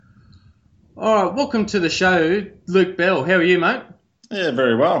All right, welcome to the show, Luke Bell. How are you, mate? Yeah,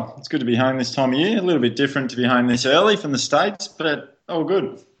 very well. It's good to be home this time of year. A little bit different to be home this early from the States, but all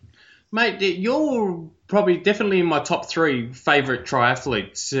good. Mate, you're probably definitely in my top three favourite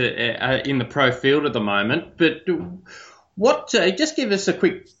triathletes in the pro field at the moment. But just give us a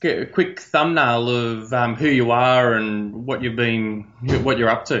quick thumbnail of who you are and what you're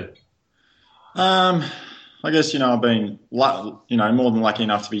up to. Um, I guess, I've been, more than lucky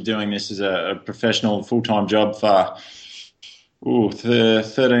enough to be doing this as a professional full-time job for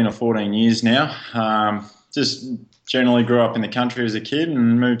 13 or 14 years now. Just generally grew up in the country as a kid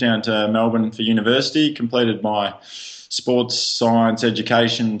and moved down to Melbourne for university, completed my sports science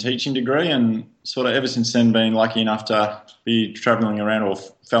education teaching degree, and sort of ever since then been lucky enough to be travelling around or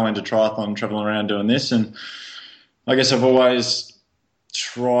fell into triathlon, travelling around doing this. And I guess I've always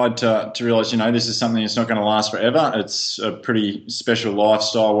tried to realise, this is something that's not going to last forever. It's a pretty special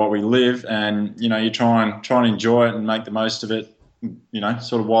lifestyle what we live, and you try and enjoy it and make the most of it,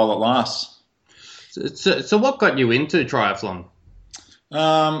 sort of while it lasts. So what got you into triathlon?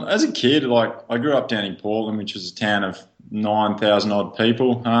 As a kid, like I grew up down in Portland, which was a town of 9,000 odd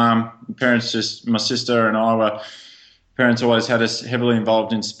people. My sister and I were parents always had us heavily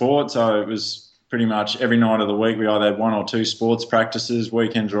involved in sport, so it was pretty much every night of the week we either had one or two sports practices.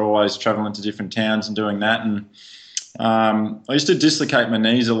 Weekends were always travelling to different towns and doing that. And I used to dislocate my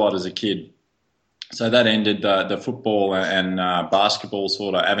knees a lot as a kid, so that ended the football and basketball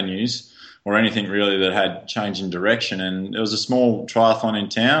sort of avenues, or anything really that had change in direction. And there was a small triathlon in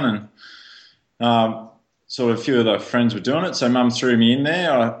town, and sort of a few of the friends were doing it, so Mum threw me in there.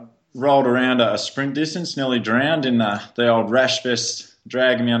 I rolled around a sprint distance, nearly drowned in the old rash vest,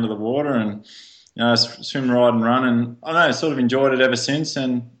 dragging me under the water, and swim, ride, and run. And I don't know, sort of enjoyed it ever since.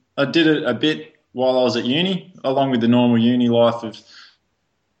 And I did it a bit while I was at uni, along with the normal uni life of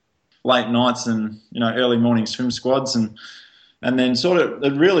late nights and early morning swim squads, and then sort of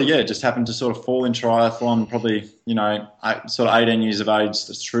it really just happened to sort of fall in triathlon probably sort of 18 years of age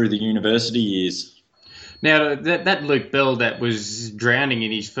through the university years. Now that Luke Bell that was drowning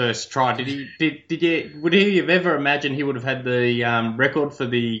in his first try, would he have ever imagined he would have had the record for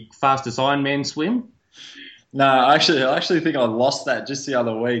the fastest Ironman swim? No, I actually think I lost that just the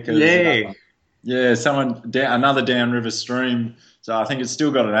other week. Yeah. Yeah, another downriver stream. So I think it's still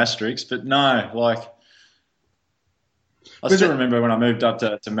got an asterisk, but no, like I Was still it? remember when I moved up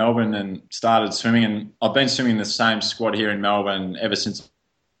to Melbourne and started swimming, and I've been swimming the same squad here in Melbourne ever since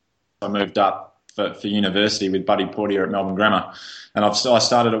I moved up for university with Buddy Portier at Melbourne Grammar. And I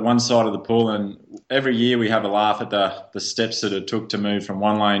started at one side of the pool, and every year we have a laugh at the steps that it took to move from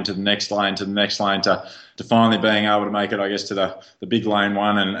one lane to the next lane to the next lane to finally being able to make it, I guess, to the big lane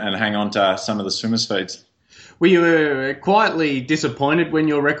one and hang on to some of the swimmers' feet. Were you quietly disappointed when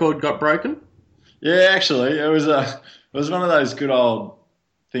your record got broken? Yeah, actually, it was one of those good old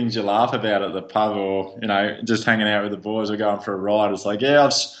things you laugh about at the pub, or just hanging out with the boys or going for a ride. It's like, yeah,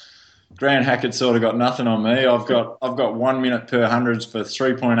 Grant Hackett's sort of got nothing on me. I've got 1 minute per hundreds for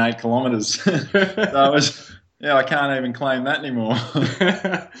 3.8 kilometres. So I can't even claim that anymore.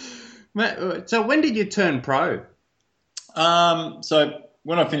 So when did you turn pro? So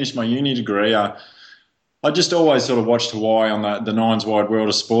when I finished my uni degree, I just always sort of watched Hawaii on the Nines Wide World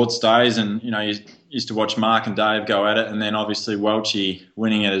of Sports days, and you used to watch Mark and Dave go at it, and then obviously Welchie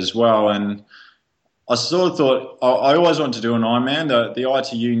winning it as well. And I sort of thought I always wanted to do an Ironman. The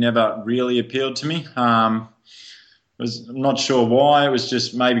ITU never really appealed to me. I'm not sure why. It was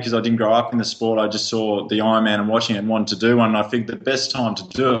just maybe because I didn't grow up in the sport. I just saw the Ironman and watching it and wanted to do one. And I think the best time to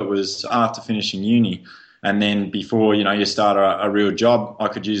do it was after finishing uni, and then before you start a real job. I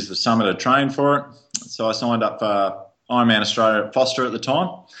could use the summer to train for it. So I signed up for Ironman Australia at Foster at the time,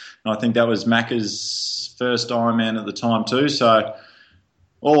 and I think that was Macca's first Ironman at the time too. So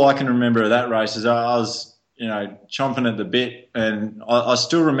all I can remember of that race is I was, chomping at the bit, and I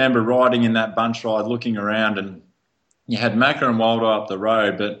still remember riding in that bunch ride, looking around, and you had Macca and Waldo up the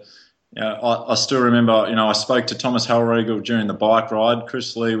road, but I still remember, I spoke to Thomas Hellriegel during the bike ride.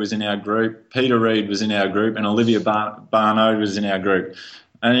 Chris Lee was in our group, Peter Reid was in our group, and Olivia Barnaud was in our group.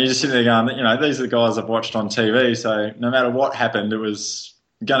 And you just sit there going, these are the guys I've watched on TV, so no matter what happened, it was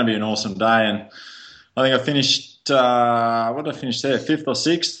going to be an awesome day. And I think I finished, what did I finish there? Fifth or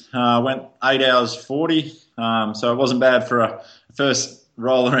sixth. Went 8 hours 40. So it wasn't bad for a first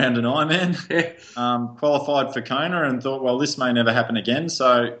roll around an Ironman. Qualified for Kona and thought, well, this may never happen again.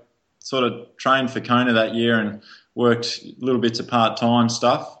 So sort of trained for Kona that year and worked little bits of part-time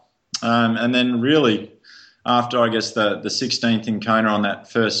stuff. And then really after, I guess, the 16th in Kona on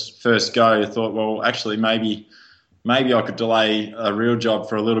that first go, I thought, well, actually maybe maybe I could delay a real job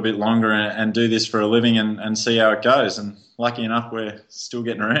for a little bit longer and do this for a living and see how it goes. And lucky enough, we're still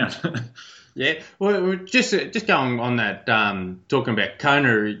getting around. Yeah, well, just going on that, talking about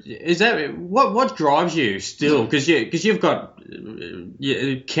Kona, is that what drives you still? Because you've got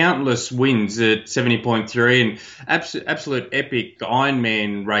countless wins at 70.3 and absolute epic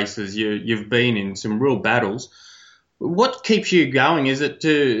Ironman races. You've been in some real battles. What keeps you going? Is it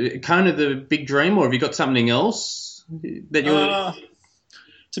Kona the big dream, or have you got something else that you're?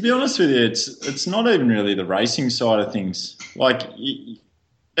 To be honest with you, it's not even really the racing side of things. Like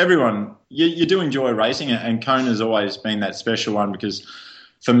everyone, you do enjoy racing, and Kona's always been that special one because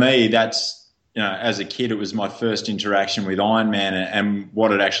for me, that's, as a kid, it was my first interaction with Ironman and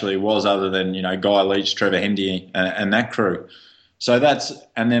what it actually was, other than Guy Leach, Trevor Hendy, and that crew. So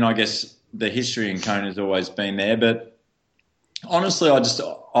and then I guess the history in Kona's always been there. But honestly,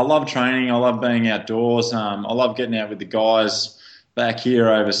 I love training. I love being outdoors. I love getting out with the guys back here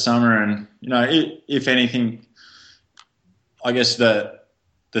over summer, and if anything, I guess the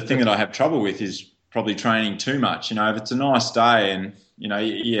thing that I have trouble with is probably training too much. If it's a nice day and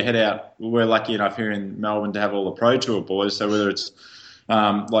you head out, we're lucky enough here in Melbourne to have all the Pro Tour boys. So whether it's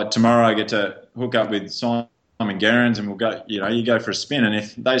like tomorrow, I get to hook up with Simon Gerrans and we'll go. You go for a spin, and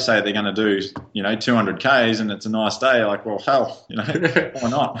if they say they're going to do 200 k's and it's a nice day, like, well, hell, why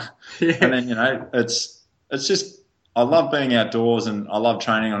not? Yeah. And then it's just. I love being outdoors and I love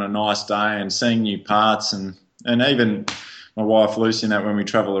training on a nice day and seeing new parts and even my wife Lucy and that when we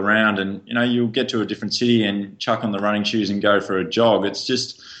travel around and you'll get to a different city and chuck on the running shoes and go for a jog.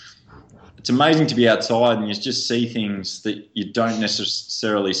 It's amazing to be outside and you just see things that you don't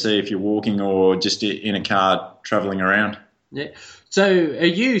necessarily see if you're walking or just in a car traveling around. Yeah. So are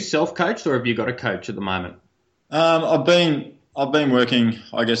you self-coached or have you got a coach at the moment? I've been working.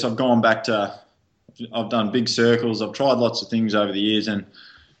 I guess I've gone back to. I've done big circles. I've tried lots of things over the years, and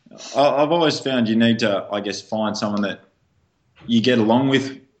I've always found you need to, I guess, find someone that you get along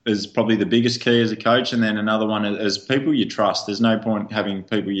with is probably the biggest key as a coach, and then another one is people you trust. There's no point having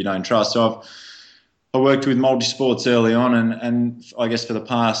people you don't trust. So I worked with multi-sports early on, and I guess for the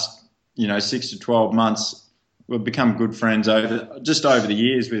past 6 to 12 months, we've become good friends over the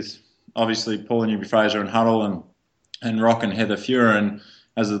years with obviously Paul and Fraser and Huddle and Rock and Heather Fuhrer, and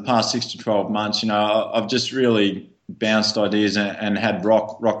as of the past 6 to 12 months, I've just really bounced ideas and had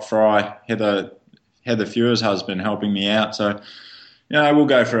Rock Fry, Heather Fuhrer's husband, helping me out. So, we'll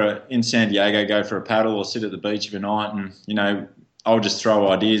go in San Diego, go for a paddle or sit at the beach of a night and, I'll just throw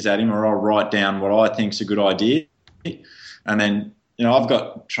ideas at him or I'll write down what I think's a good idea. And then, I've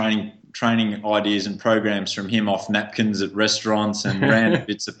got training ideas and programs from him off napkins at restaurants and random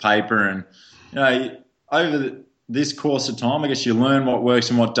bits of paper. And, over this course of time, I guess you learn what works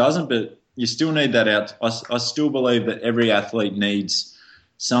and what doesn't, but you still need that out. I still believe that every athlete needs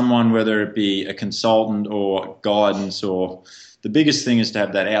someone, whether it be a consultant or guidance, or the biggest thing is to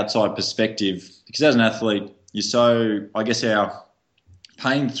have that outside perspective, because as an athlete, I guess our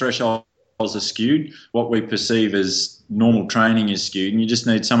pain thresholds are skewed. What we perceive as normal training is skewed, and you just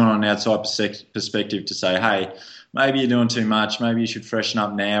need someone on an outside perspective to say, hey, maybe you're doing too much, maybe you should freshen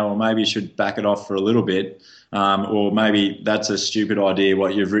up now, or maybe you should back it off for a little bit. Or maybe that's a stupid idea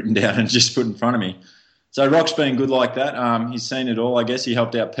what you've written down and just put in front of me. So Rock's been good like that. He's seen it all. I guess he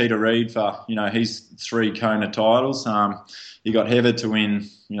helped out Peter Reid for his 3 Kona titles. He got Heather to win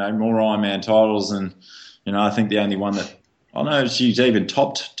more Ironman titles, and I think the only one that I know she's even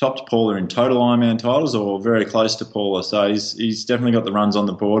topped Paula in total Ironman titles, or very close to Paula. So he's definitely got the runs on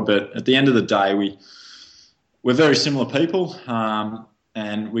the board. But at the end of the day, we're very similar people.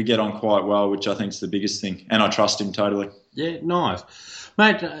 And we get on quite well, which I think is the biggest thing. And I trust him totally. Yeah, nice.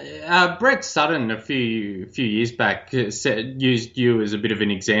 Mate, Brett Sutton a few years back used you as a bit of an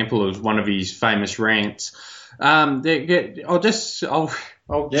example of one of his famous rants. I'll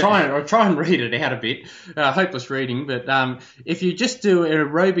try and read it out a bit. Hopeless reading, but if you just do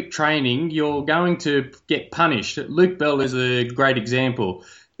aerobic training, you're going to get punished. Luke Bell is a great example.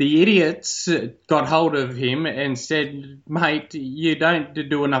 The idiots got hold of him and said, mate, you don't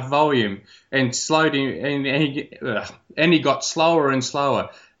do enough volume, and slowed him, and he got slower and slower.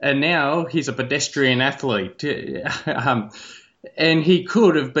 And now he's a pedestrian athlete, and he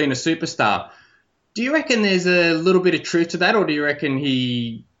could have been a superstar. Do you reckon there's a little bit of truth to that, or do you reckon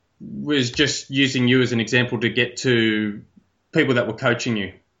he was just using you as an example to get to people that were coaching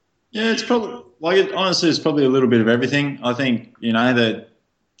you? Yeah, it's probably, honestly, it's probably a little bit of everything. I think, that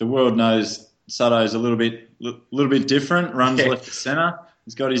the world knows Sutto's a little bit different, runs left to centre.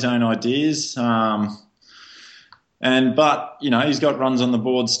 He's got his own ideas. But he's got runs on the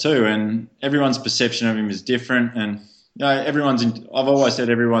boards too, and everyone's perception of him is different. And I've always said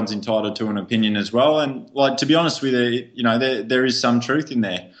everyone's entitled to an opinion as well. And like, to be honest with you, there is some truth in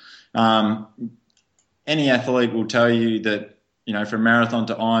there. Any athlete will tell you that, from marathon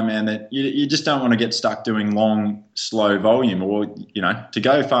to Ironman, that you just don't want to get stuck doing long, slow volume, or, to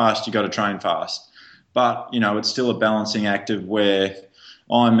go fast, you got to train fast. But, it's still a balancing act of where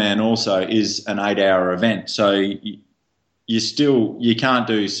Ironman also is an 8-hour event. So you can't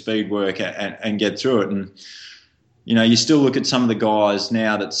do speed work and get through it. And, you still look at some of the guys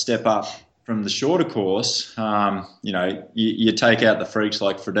now that step up from the shorter course. You take out the freaks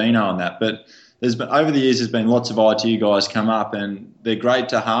like Frodeno and that, but over the years, there's been lots of ITU guys come up, and they're great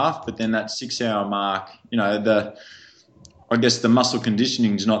to half, but then that 6-hour mark, I guess the muscle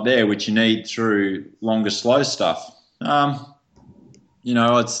conditioning is not there, which you need through longer, slow stuff.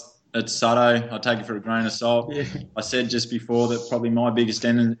 It's Sato. I take it for a grain of salt. Yeah. I said just before that probably my biggest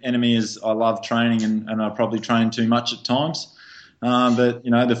enemy is I love training, and I probably train too much at times. But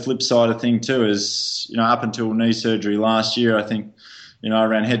the flip side of thing too is, up until knee surgery last year, I think, I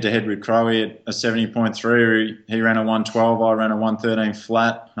ran head-to-head with Crowe at a 70.3. He ran a 112. I ran a 113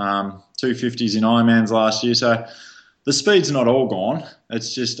 flat. 250s in Ironmans last year. So the speed's not all gone.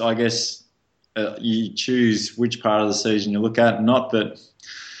 It's just, I guess, you choose which part of the season you look at. Not that,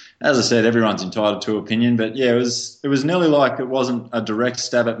 as I said, everyone's entitled to opinion. But, yeah, it was nearly like it wasn't a direct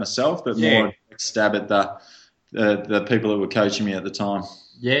stab at myself, but more a direct stab at the people that were coaching me at the time.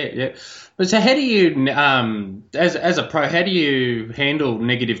 Yeah. But so how do you, as a pro, how do you handle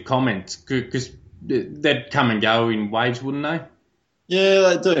negative comments? Because they'd come and go in waves, wouldn't they?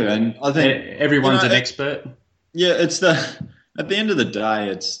 Yeah, they do. And I think everyone's an expert. Yeah, at the end of the day,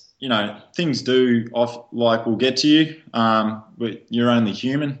 it's, things will get to you, but you're only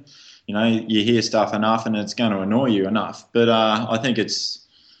human. You hear stuff enough and it's going to annoy you enough. But I think it's,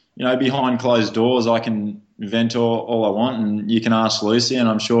 behind closed doors, I can vent all I want, and you can ask Lucy, and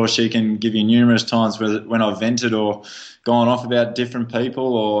I'm sure she can give you numerous times when I've vented or gone off about different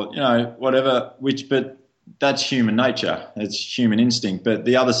people or, whatever, but that's human nature. It's human instinct. But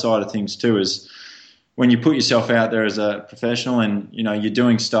the other side of things too is when you put yourself out there as a professional and, you're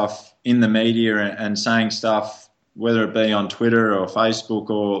doing stuff in the media and saying stuff, whether it be on Twitter or Facebook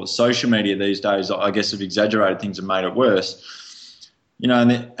or social media these days, I guess have exaggerated things and made it worse.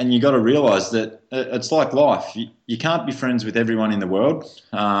 And you got to realise that it's like life. You can't be friends with everyone in the world.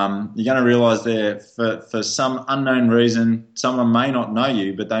 You're going to realise there for some unknown reason, someone may not know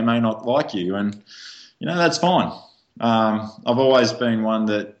you, but they may not like you, and that's fine. I've always been one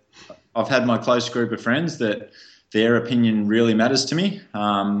that I've had my close group of friends that their opinion really matters to me.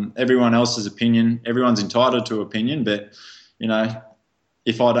 Everyone else's opinion, everyone's entitled to opinion, but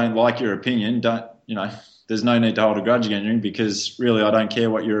if I don't like your opinion, there's no need to hold a grudge against you, because really I don't care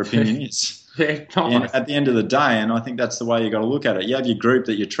what your opinion is. And at the end of the day, and I think that's the way you got to look at it. You have your group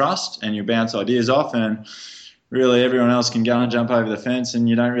that you trust and you bounce ideas off, and really everyone else can go and jump over the fence and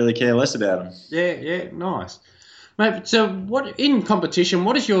you don't really care less about them. Yeah, nice. Mate, so in competition,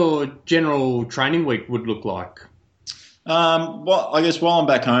 what does your general training week would look like? Well, I guess while I'm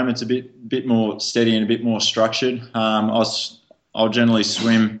back home, it's a bit more steady and a bit more structured. I'll generally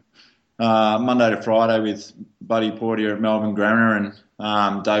swim Monday to Friday with Buddy Portier at Melbourne Grammar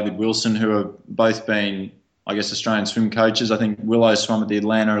and David Wilson, who have both been, I guess, Australian swim coaches. I think Willow swam at the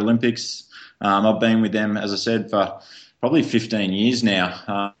Atlanta Olympics. I've been with them, as I said, for probably 15 years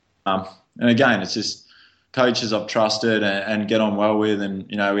now. And again, it's just coaches I've trusted and get on well with, and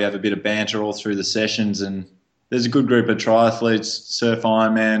we have a bit of banter all through the sessions, and there's a good group of triathletes, surf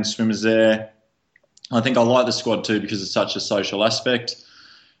Ironman, swimmers there. I think I like the squad too because it's such a social aspect.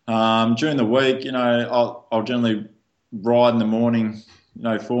 During the week, I'll generally ride in the morning,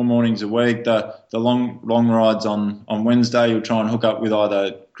 4 mornings a week. The long rides on Wednesday, you'll try and hook up with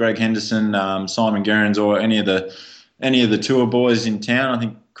either Greg Henderson, Simon Gerrans, or any of the tour boys in town. I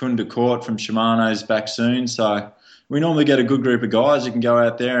think Kunda Court from Shimano's back soon. So we normally get a good group of guys who can go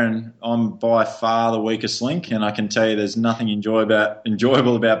out there, and I'm by far the weakest link, and I can tell you there's nothing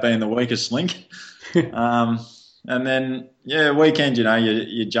enjoyable about being the weakest link. And then, weekend,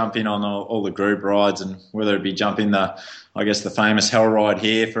 you jump in on all the group rides, and whether it be jumping the famous Hell Ride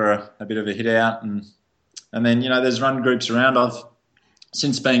here for a bit of a hit out. And then, there's run groups around.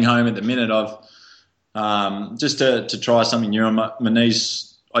 Since being home at the minute, I've just to try something new. My knees,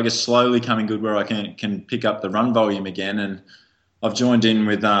 I guess, slowly coming good where I can pick up the run volume again. And I've joined in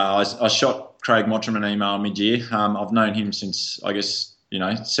with, I shot Craig Mottram an email mid-year. I've known him since,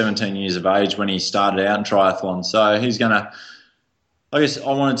 17 years of age when he started out in triathlon. So he's going to I guess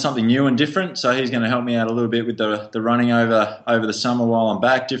I wanted something new and different, so he's going to help me out a little bit with the running over the summer while I'm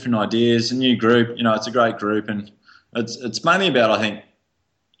back. Different ideas, a new group. It's a great group, and it's mainly about, I think,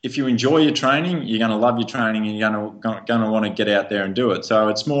 if you enjoy your training, you're going to love your training, and you're going to want to get out there and do it. So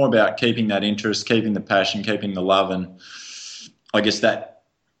it's more about keeping that interest, keeping the passion, keeping the love, and I guess that,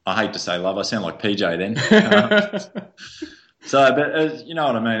 I hate to say love, I sound like PJ then. But you know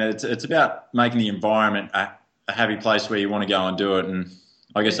what I mean. It's about making the environment a happy place where you want to go and do it. And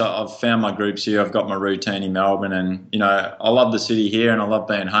I guess I've found my groups here. I've got my routine in Melbourne, and I love the city here, and I love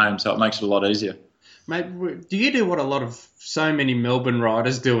being home, so it makes it a lot easier. Mate, do you do what a lot of so many Melbourne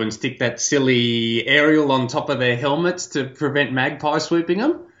riders do and stick that silly aerial on top of their helmets to prevent magpie swooping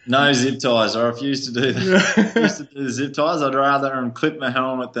them? No zip ties. I refuse to do that. I used to do the zip ties. I'd rather clip my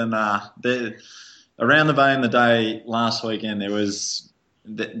helmet than around the Bay in the Day last weekend. There was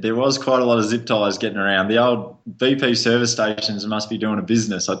quite a lot of zip ties getting around. The old BP service stations must be doing a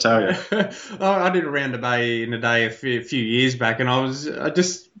business, I tell you. I did around the Bay in the Day a few years back, and I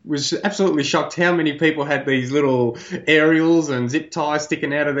just was absolutely shocked how many people had these little aerials and zip ties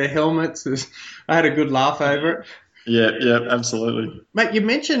sticking out of their helmets. I had a good laugh over it. Yeah, absolutely. Mate, you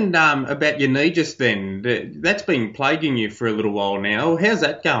mentioned about your knee just then. That's been plaguing you for a little while now. How's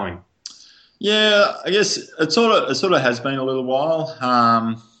that going? Yeah, I guess it sort of has been a little while.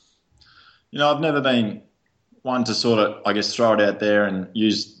 I've never been one to sort of, I guess, throw it out there and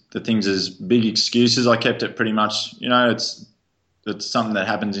use the things as big excuses. I kept it pretty much, it's something that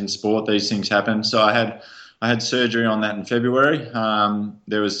happens in sport. These things happen. So I had surgery on that in February.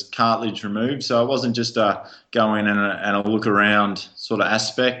 There was cartilage removed, so it wasn't just a go in and a look around sort of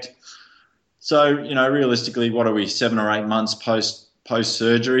aspect. So, realistically, what are we, 7 or 8 months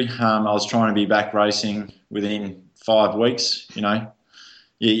post-surgery? I was trying to be back racing within 5 weeks.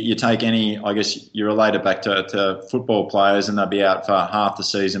 You take any, I guess you relate it back to football players, and they'll be out for half the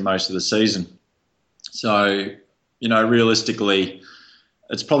season, most of the season. So, realistically,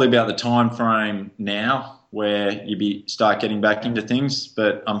 it's probably about the time frame now where you start getting back into things.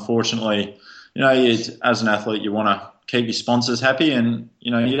 But unfortunately, as an athlete, you want to keep your sponsors happy, and,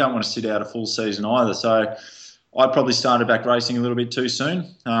 you don't want to sit out a full season either. So I probably started back racing a little bit too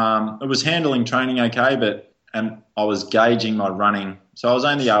soon. It was handling training okay, and I was gauging my running. So I was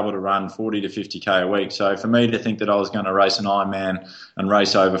only able to run 40 to 50K a week. So for me to think that I was going to race an Ironman and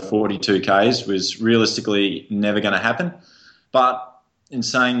race over 42Ks was realistically never going to happen. But in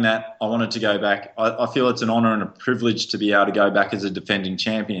saying that, I wanted to go back. I feel it's an honour and a privilege to be able to go back as a defending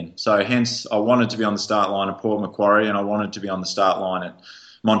champion. So hence, I wanted to be on the start line at Port Macquarie, and I wanted to be on the start line at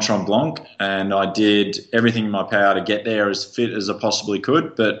Mont Tremblant, and I did everything in my power to get there as fit as I possibly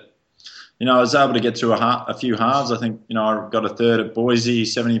could. But, I was able to get through a few halves. I think, I got a third at Boise,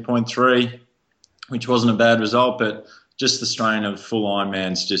 70.3, which wasn't a bad result, but just the strain of full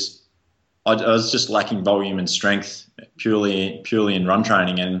Ironmans I was just lacking volume and strength purely in run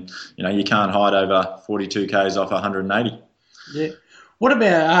training, and you can't hide over 42 Ks off 180. Yeah. What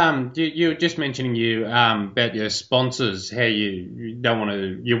about you were just mentioning about your sponsors, how you want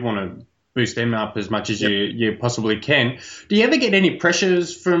to boost them up as much as you possibly can. Do you ever get any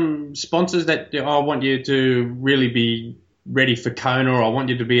pressures from sponsors that I want you to really be ready for Kona, or I want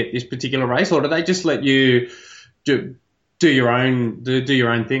you to be at this particular race, or do they just let you do your own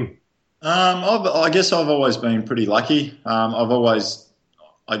thing? I guess I've always been pretty lucky. I've always,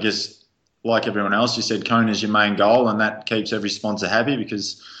 I guess, like everyone else, you said Kona is your main goal, and that keeps every sponsor happy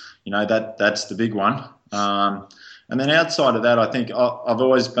because, that's the big one. And then outside of that, I think I've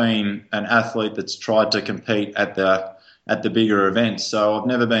always been an athlete that's tried to compete at the bigger events. So I've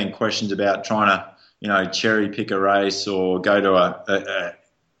never been questioned about trying to, cherry pick a race or go to a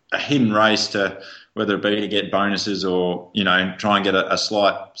hidden race to, whether it be to get bonuses or, try and get a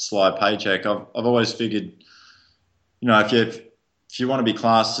slight paycheck. I've always figured, if you want to be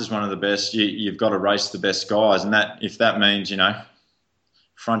classed as one of the best, you've got to race the best guys. And if that means,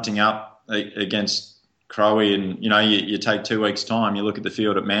 fronting up against Crowe and, you take 2 weeks' time, you look at the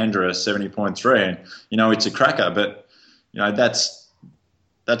field at Mandurah, 70.3, and, it's a cracker. But,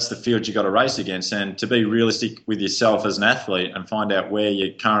 that's the field you got to race against. And to be realistic with yourself as an athlete and find out where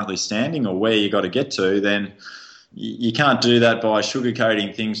you're currently standing or where you got to get to, then you can't do that by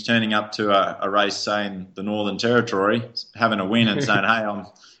sugarcoating things, turning up to a race, say, in the Northern Territory, having a win and saying, hey,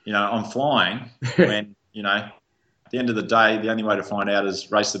 I'm flying, when, at the end of the day, the only way to find out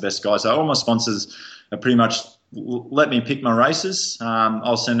is race the best guy. So all my sponsors are pretty much let me pick my races.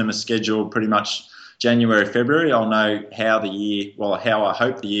 I'll send them a schedule pretty much January, February. I'll know how I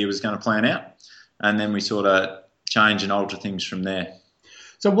hope the year was going to plan out. And then we sort of change and alter things from there.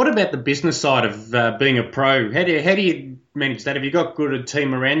 So what about the business side of being a pro? How do you manage that? Have you got good a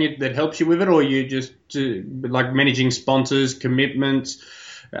team around you that helps you with it, or you just like managing sponsors, commitments,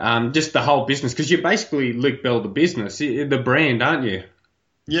 just the whole business? Because you're basically Luke Bell, the business, the brand, aren't you?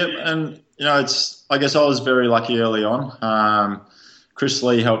 Yep, and I guess I was very lucky early on. Chris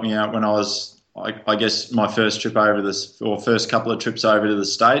Lee helped me out when I was, I guess, my first trip over this, or first couple of trips over to the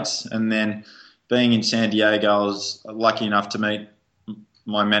States, and then being in San Diego, I was lucky enough to meet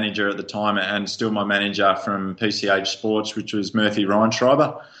my manager at the time and still my manager from PCH Sports, which was Murphy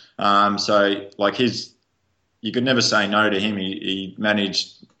Reinschreiber. So like you could never say no to him. He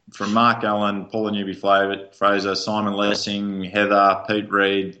managed from Mark Allen, Paula Newby-Fraser, Simon Lessing, Heather, Pete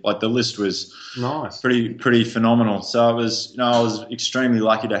Reed. Like the list was nice, pretty phenomenal. So I was extremely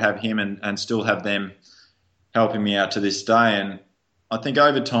lucky to have him and still have them helping me out to this day. And I think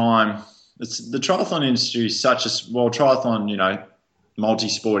over time, the triathlon industry is triathlon,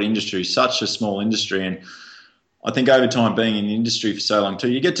 multi-sport industry, such a small industry, and I think over time being in the industry for so long too,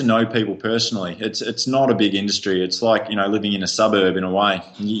 you get to know people personally. It's not a big industry. It's like living in a suburb in a way.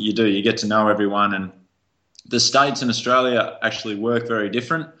 You get to know everyone, and the States and Australia actually work very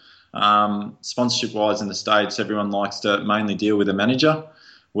different. Sponsorship wise in the States, everyone likes to mainly deal with a manager,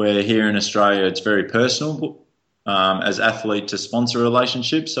 where here in Australia it's very personal as athlete to sponsor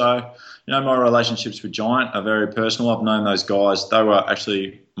relationship. So my relationships with Giant are very personal. I've known those guys. They were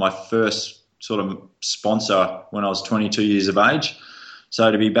actually my first sort of sponsor when I was 22 years of age. So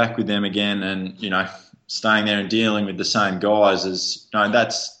to be back with them again and, staying there and dealing with the same guys is,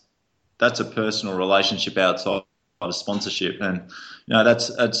 that's a personal relationship outside of sponsorship. And,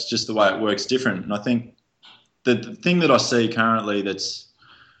 that's just the way it works different. And I think the thing that I see currently that's,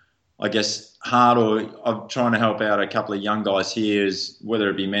 I guess, hard, or I'm trying to help out a couple of young guys here, is whether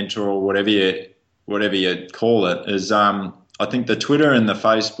it be mentor or whatever you call it, is I think the Twitter and the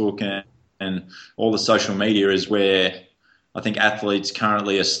Facebook and all the social media is where I think athletes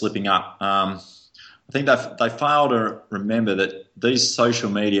currently are slipping up. I think they fail to remember that these social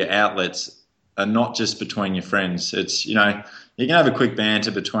media outlets are not just between your friends. It's, you can have a quick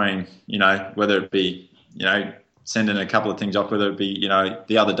banter between, whether it be, sending a couple of things off, whether it be,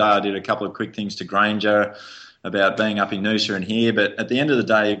 the other day I did a couple of quick things to Granger about being up in Noosa and here. But at the end of the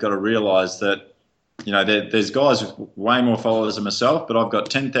day, you've got to realise that, there's guys with way more followers than myself, but I've got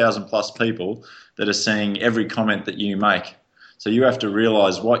 10,000 plus people that are seeing every comment that you make. So you have to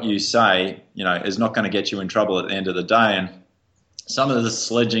realise what you say, is not going to get you in trouble at the end of the day. And some of the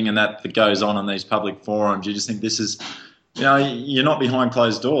sledging and that goes on in these public forums, you just think this is, you're not behind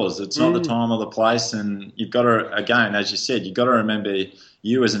closed doors. It's not the time or the place. And you've got to, again, as you said, you've got to remember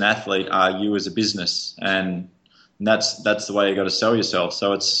you as an athlete are you as a business. And that's the way you've got to sell yourself.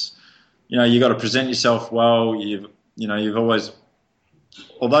 So it's, you've got to present yourself well. You've always,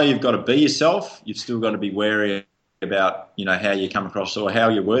 although you've got to be yourself, you've still got to be wary about, how you come across or how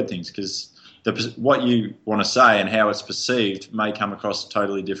you word things, because what you want to say and how it's perceived may come across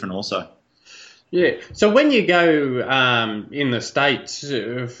totally different also. Yeah. So when you go in the States,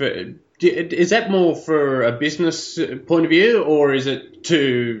 is that more for a business point of view, or is it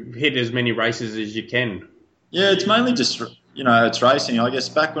to hit as many races as you can? Yeah, it's mainly just, it's racing. I guess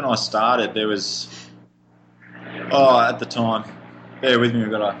back when I started, there was, at the time, bear with me,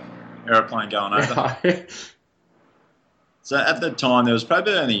 we've got an aeroplane going over. So at the time, there was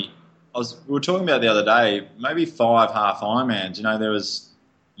probably only, we were talking about the other day, maybe 5 half Ironmans. There was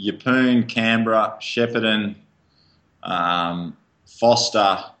Yeppoon, Canberra, Shepparton,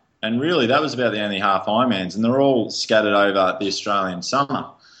 Foster, and really that was about the only half Ironmans, and they're all scattered over the Australian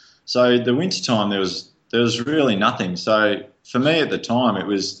summer. So the winter time there was really nothing. So for me at the time, it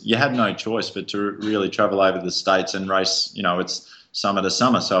was, you had no choice but to really travel over the States and race. It's summer to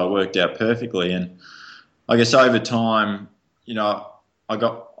summer, so it worked out perfectly. And I guess over time, I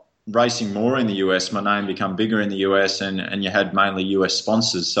got racing more in the US, my name became bigger in the US, and you had mainly US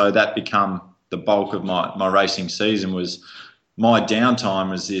sponsors. So that become the bulk of my racing season. Was my downtime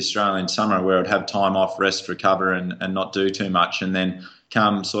was the Australian summer, where I'd have time off, rest, recover, and not do too much. And then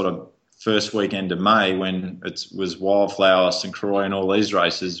come sort of first weekend of May, when it was Wildflower, St. Croix and all these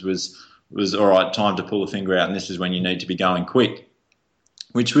races, was all right, time to pull the finger out, and this is when you need to be going quick,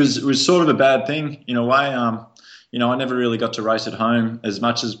 which was sort of a bad thing in a way. I never really got to race at home as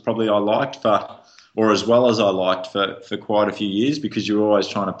much as probably I liked or as well as I liked for quite a few years, because you were always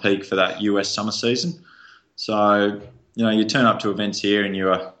trying to peak for that US summer season. So, you turn up to events here and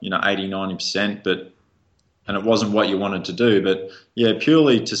you're, 80, 90%, and it wasn't what you wanted to do. But yeah,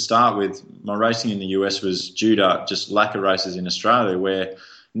 purely to start with, my racing in the US was due to just lack of races in Australia, where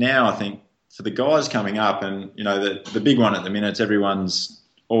now I think for the guys coming up, and, the big one at the minute, everyone's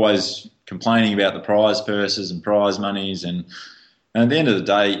always complaining about the prize purses and prize monies. And at the end of the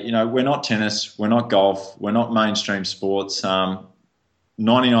day, we're not tennis, we're not golf, we're not mainstream sports.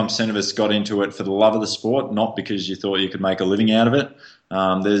 99% of us got into it for the love of the sport, not because you thought you could make a living out of it.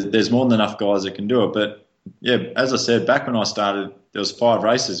 There's more than enough guys that can do it. But yeah, as I said, back when I started, there was 5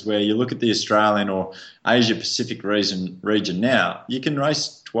 races. Where you look at the Australian or Asia Pacific region now, you can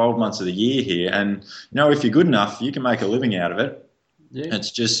race 12 months of the year here, and if you're good enough, you can make a living out of it. Yeah.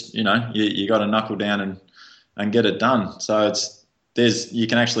 It's just you got to knuckle down and get it done. So you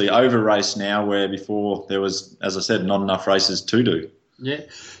can actually over race now, where before there was, as I said, not enough races to do. Yeah.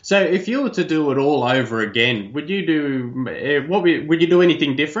 So if you were to do it all over again, would you do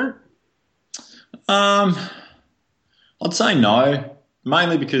anything different? I'd say no,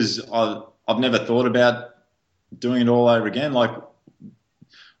 mainly because I've never thought about doing it all over again. Like,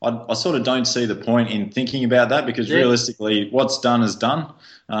 I sort of don't see the point in thinking about that, because realistically, what's done is done.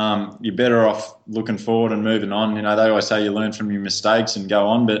 You're better off looking forward and moving on. They always say you learn from your mistakes and go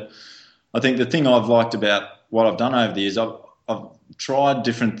on. But I think the thing I've liked about what I've done over the years, I've tried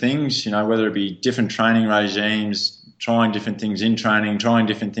different things, whether it be different training regimes, trying different things in training, trying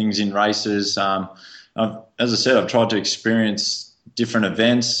different things in races. As I said, I've tried to experience different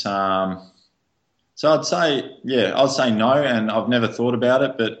events. So I'd say no, and I've never thought about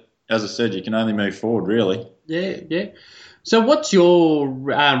it. But as I said, you can only move forward, really. Yeah. So what's your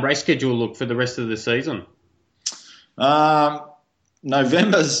race schedule look for the rest of the season?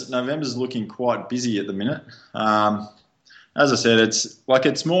 November's looking quite busy at the minute. As I said,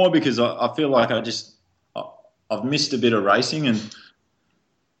 it's more because I feel like I've missed a bit of racing, and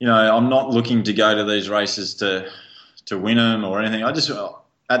I'm not looking to go to these races to win them or anything.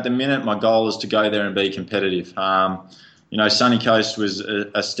 At the minute, my goal is to go there and be competitive. Sunny Coast was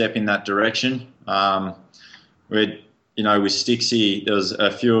a step in that direction. With Stixie, there was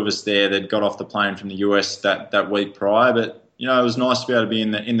a few of us there that got off the plane from the US that week prior, but it was nice to be able to be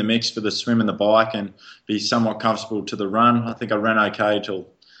in the mix for the swim and the bike and be somewhat comfortable to the run. I think I ran okay till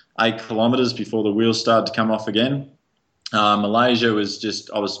 8 kilometres before the wheels started to come off again. Malaysia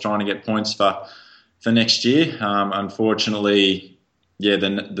I was trying to get points for next year. Unfortunately,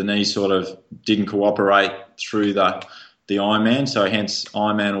 the knee sort of didn't cooperate through the Ironman, so hence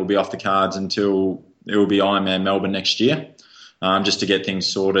Ironman will be off the cards until it will be Ironman Melbourne next year, just to get things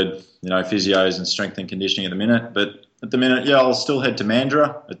sorted, physios and strength and conditioning at the minute. But at the minute, I'll still head to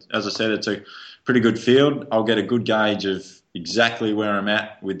Mandurah. As I said, it's a pretty good field. I'll get a good gauge of exactly where I'm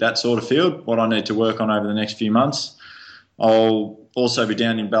at with that sort of field, what I need to work on over the next few months. I'll also be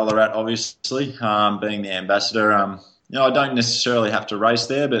down in Ballarat, obviously, being the ambassador. I don't necessarily have to race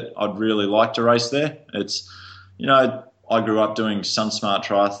there, but I'd really like to race there. It's, I grew up doing SunSmart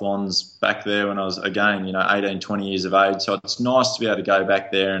triathlons back there when I was, again, 18, 20 years of age. So it's nice to be able to go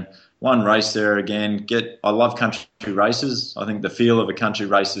back there and race there again. I love country races. I think the feel of a country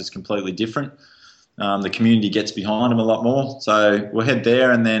race is completely different. The community gets behind them a lot more. So we'll head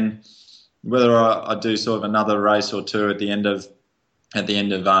there, and then whether I do sort of another race or two at the end of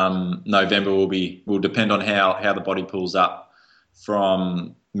November will depend on how the body pulls up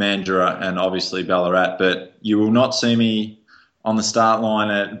from Mandurah and obviously Ballarat. But you will not see me on the start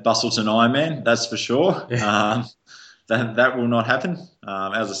line at Busselton Ironman, that's for sure. Yeah. That will not happen.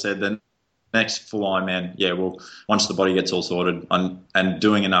 As I said, the next full Ironman, once the body gets all sorted and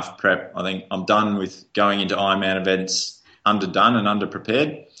doing enough prep, I think I'm done with going into Ironman events underdone and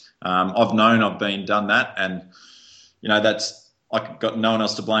underprepared. I've known I've done that, and I've got no one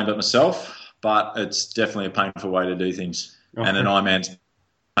else to blame but myself, but it's definitely a painful way to do things. Okay. And an Ironman's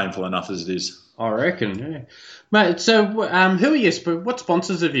painful enough as it is. I reckon, yeah. Mate, so who are what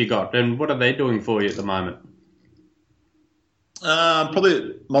sponsors have you got, and what are they doing for you at the moment?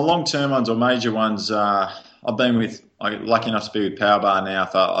 Probably my long-term ones or major ones, I've been lucky enough to be with Powerbar now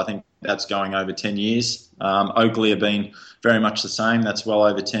for, I think that's going over 10 years. Oakley have been very much the same. That's well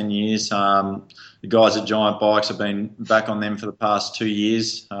over 10 years. The guys at Giant Bikes have been back on them for the past 2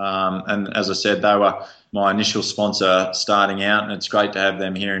 years. And as I said, they were my initial sponsor starting out, and it's great to have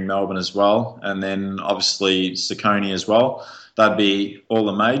them here in Melbourne as well. And then obviously Saucony as well. They'd be all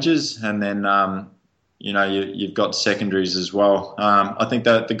the majors, and then you've got secondaries as well. I think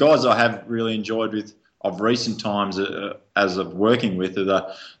that the guys I have really enjoyed of recent times as of working with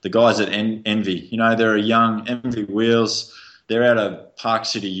are the guys at Envy. They're a young Envy Wheels. They're out of Park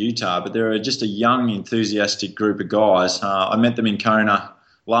City, Utah, but they're just a young, enthusiastic group of guys. I met them in Kona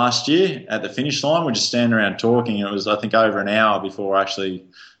last year at the finish line. We're just standing around talking. It was, I think, over an hour before I actually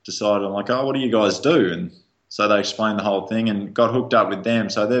decided, what do you guys do? And so they explained the whole thing and got hooked up with them.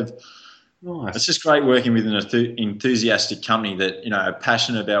 So It's Nice. just great working with an enthusiastic company that, are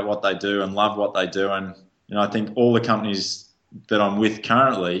passionate about what they do and love what they do. And, I think all the companies that I'm with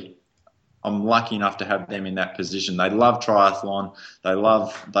currently, I'm lucky enough to have them in that position. They love triathlon.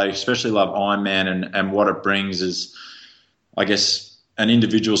 They especially love Ironman and what it brings is, I guess, an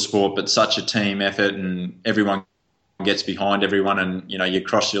individual sport, but such a team effort and everyone gets behind everyone and, you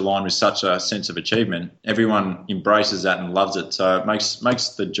cross your line with such a sense of achievement. Everyone embraces that and loves it. So it makes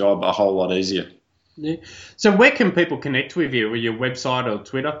the job a whole lot easier. Yeah. So where can people connect with you? Your website or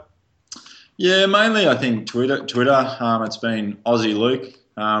Twitter? Yeah, mainly I think Twitter. It's been Aussie Luke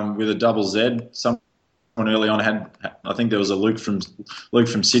with a double Z. Someone early on I think there was a Luke from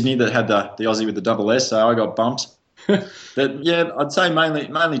Sydney that had the Aussie with the double S, so I got bumped. But yeah, I'd say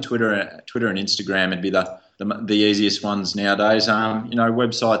mainly Twitter and Instagram would be the easiest ones nowadays.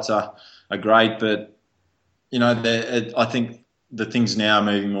 Websites are great, but I think the things now are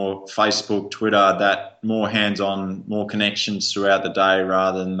moving more Facebook, Twitter, that more hands-on, more connections throughout the day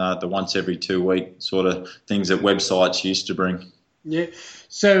rather than the once every 2 week sort of things that websites used to bring. Yeah.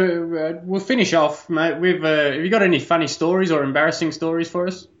 So we'll finish off, mate. Have you got any funny stories or embarrassing stories for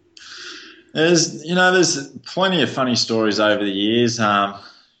us? There's plenty of funny stories over the years. I've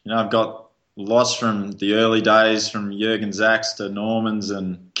got lots from the early days, from Jurgen Zaks to Normans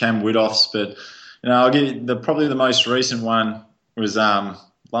and Cam Widoffs, but I'll give you probably the most recent one was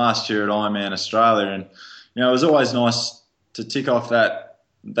last year at Ironman Australia, and it was always nice to tick off that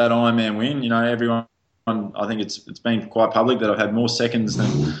Ironman win. Everyone, I think it's been quite public that I've had more seconds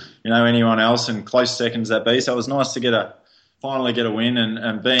than anyone else, and close seconds that be. So it was nice to finally get a win,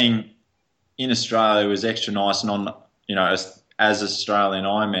 and being in Australia was extra nice, and on as Australian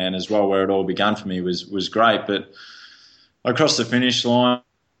Ironman as well, where it all began for me was great. But I crossed the finish line.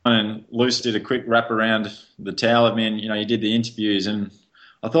 And Luce did a quick wrap around the towel of me, and he did the interviews, and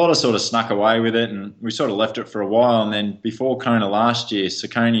I thought I sort of snuck away with it, and we sort of left it for a while. And then before Kona last year,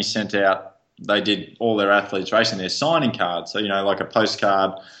 Saucony sent out, they did all their athletes racing their signing cards, so like a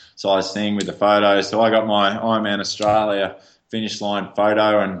postcard size thing with the photos. So I got my Ironman Australia finish line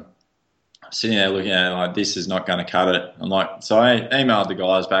photo, and sitting there looking at it like, this is not going to cut it. I'm like, so I emailed the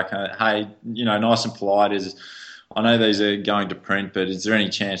guys back, hey, nice and polite, I know these are going to print, but is there any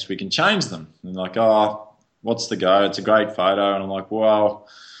chance we can change them? And they're like, oh, what's the go? It's a great photo. And I'm like, well,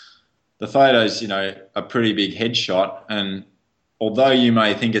 the photo's, a pretty big headshot. And although you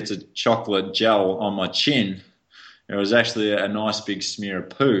may think it's a chocolate gel on my chin, it was actually a nice big smear of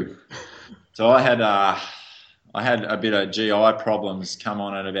poo. So I had a bit of GI problems come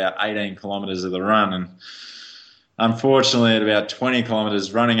on at about 18 kilometres of the run. And unfortunately, at about 20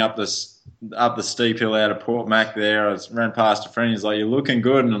 kilometres running up the steep hill out of Port Mac there, I ran past a friend. He's like, you're looking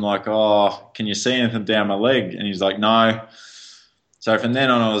good. And I'm like, oh, can you see anything down my leg? And he's like, no. So from then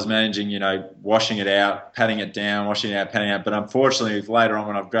on, I was managing, washing it out, patting it down, washing it out, patting it out. But unfortunately, later on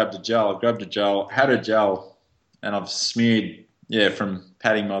when I've grabbed a gel, had a gel, and I've smeared, from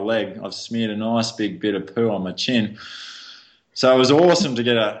patting my leg, I've smeared a nice big bit of poo on my chin. So it was awesome to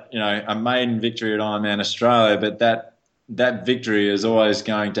get a maiden victory at Ironman Australia, but that victory is always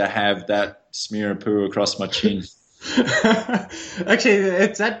going to have that smear of poo across my chin. Actually,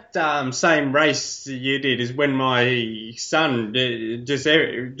 it's that same race you did is when my son just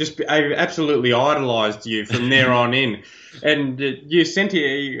absolutely idolised you from there on in, and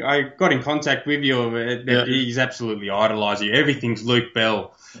I got in contact with you. That he's absolutely idolised you. Everything's Luke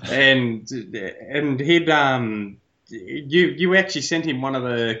Bell, and he'd you actually sent him one of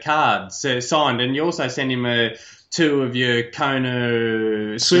the cards signed, and you also sent him two of your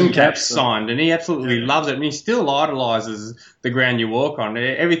Kona swim caps signed, and he absolutely loves it, and he still idolises the ground you walk on.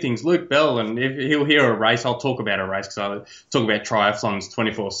 Everything's Luke Bell, and if he'll hear a race, I'll talk about a race because I talk about triathlons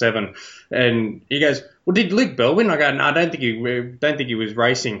 24/7, and he goes, well, did Luke Bell win? I go, no, I don't think he was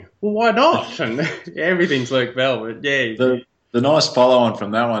racing. Well, why not? And everything's Luke Bell, but yeah. The nice follow-on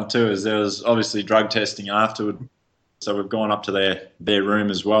from that one too is there was obviously drug testing afterward, so we've gone up to their room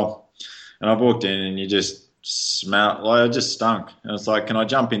as well, and I've walked in and you just smell, like, I just stunk. And it's like, can I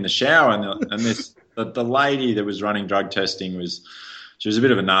jump in the shower? And the lady that was running drug testing she was a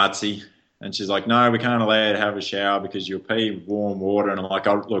bit of a Nazi, and she's like, no, we can't allow you to have a shower because you'll pee warm water. And I'm like,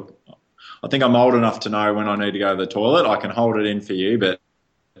 look, I think I'm old enough to know when I need to go to the toilet. I can hold it in for you,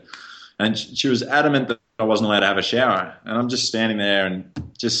 and she was adamant that I wasn't allowed to have a shower. And I'm just standing there and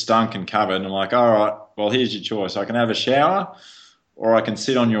just stunk and covered. And I'm like, all right, well, here's your choice. I can have a shower, or I can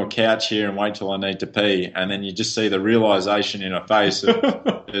sit on your couch here and wait till I need to pee. And then you just see the realisation in her face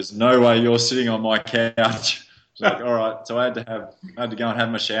of there's no way you're sitting on my couch. She's like, all right. So I had to go and have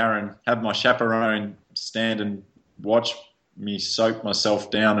my shower and have my chaperone stand and watch me soak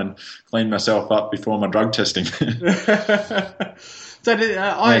myself down and clean myself up before my drug testing. So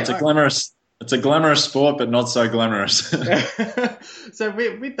it's a glamorous sport, but not so glamorous. So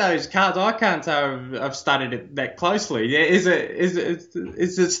with those cards, I can't say I've studied it that closely. Yeah, is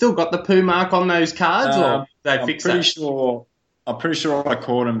it still got the poo mark on those cards, or they fix that? I'm pretty sure I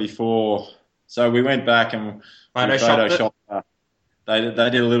caught them before. So we went back and we photoshopped. They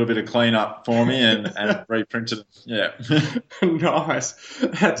did a little bit of cleanup for me and reprinted it. Yeah. Nice.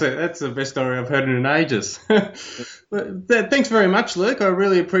 That's the best story I've heard in ages. Thanks very much, Luke. I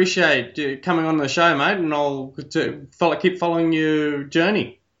really appreciate you coming on the show, mate, and I'll keep following your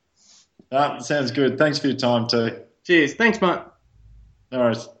journey. Sounds good. Thanks for your time too. Cheers. Thanks, mate. No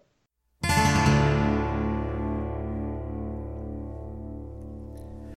worries.